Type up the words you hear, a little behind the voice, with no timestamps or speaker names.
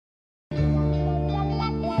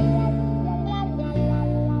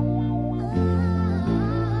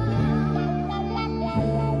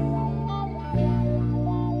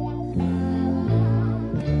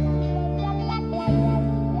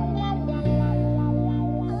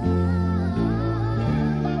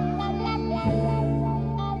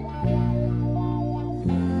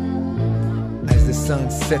sun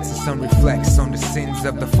sets, the sun reflects on the sins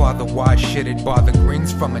of the father. Why should it bother?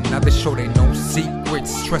 Grins from another show, they no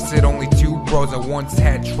secrets. Trusted only two bros. I once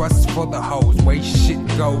had trust for the hoes. Way shit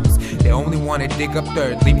goes, they only wanna dig up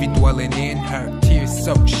dirt, leave you dwelling in hurt.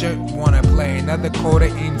 Tear-soaked shirt, wanna play another quarter,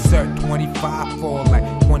 insert 25 for like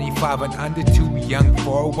 25 and under, too young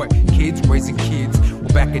for what? Kids raising kids.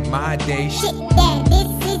 Well, back in my day, shit there, this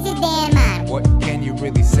is a damn man. What can you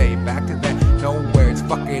really say back to that? No words,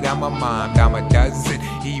 fuck it, I'm a mom, I'm a dozen.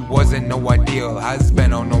 He wasn't no ideal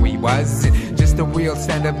husband, oh no he wasn't. Just a real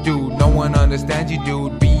stand-up dude, no one understands you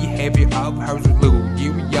dude. Behavior of hers was lewd.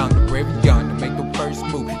 You were young, brave and young to make the first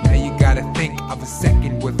move. Now you gotta think of a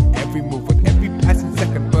second with every move, with every passing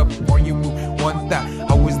second before you move. One thought,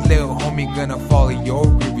 I was little homie gonna follow your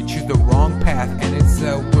groove. You choose the wrong path and it's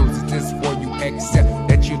a bruise. It's just for you accept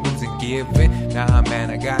that you lose and give it. Nah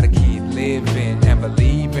man, I gotta keep living and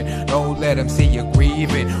believing. Don't let them see you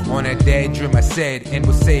grieving on a dead dream. I said and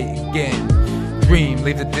will say it again. Dream,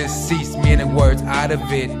 leave the deceased meaning words out of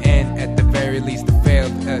it, and at the very least the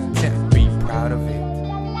failed attempt, be proud of it.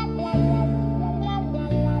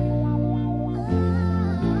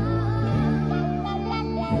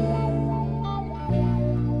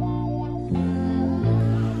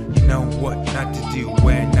 You know what not to do,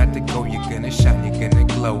 where not to go. You're gonna shine, you're gonna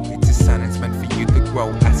glow. It's a sign it's meant for you to grow.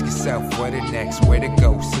 Ask yourself where the next, where to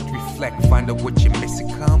go. Sit, reflect, find out what you're missing.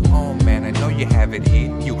 Come on man, I know you have it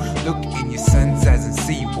in you. Look in your son's eyes and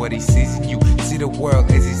see what he sees in you. See the world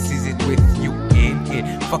as he sees it with you in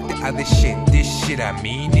it. Fuck the other shit, this shit I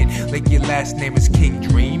mean it. Like your last name is King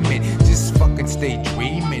Dreamin'. Just fucking stay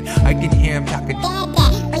dreaming. I can hear him talking. Dad,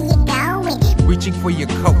 where you going? Reaching for your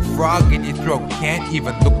coat, frog in your throat. Can't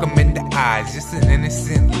even look him in the eyes. Just an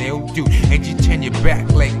innocent little dude. And you turn your back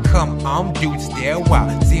like, come on dude, stare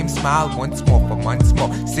wild. See him smile once more for months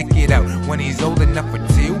more. Stick it out when he's old enough for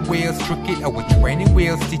 2 wheels. Trick it out with training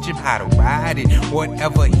wheels. Teach him how to ride it.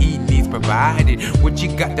 Whatever he needs provided. What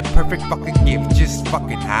you got, the perfect fucking gift, just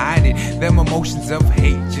fucking hide it. Them emotions of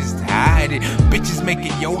hate, just hide it. Bitches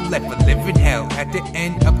making your life a living hell. At the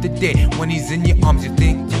end of the day, when he's in your arms, you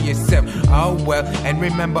think to yourself, oh well. And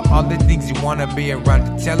remember all the things you wanna be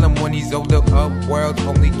around to tell him when he's older. World's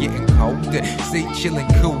only getting colder. Stay chillin'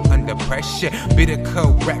 cool under pressure. Be the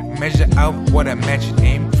correct measure of what a man should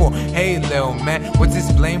aim for. Hey little man, what's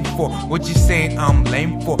this blame for? What you saying I'm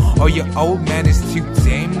lame for? Oh your old man is too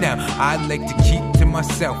tame now. I like to keep to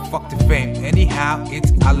myself, fuck the fame. Anyhow,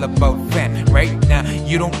 it's all about fam. Right now,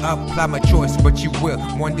 you don't apply my choice, but you will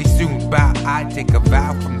one day soon. Bye, I take a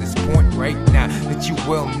vow from this point right now that you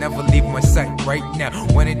will never leave my sight. Right now,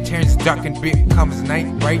 when it turns dark and becomes night.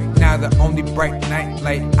 Right now, the only bright night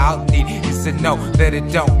light I'll need is to know that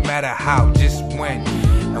it don't matter how, just when.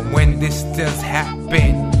 And when this does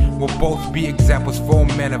happen, we'll both be examples for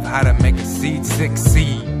men of how to make a seed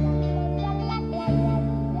succeed.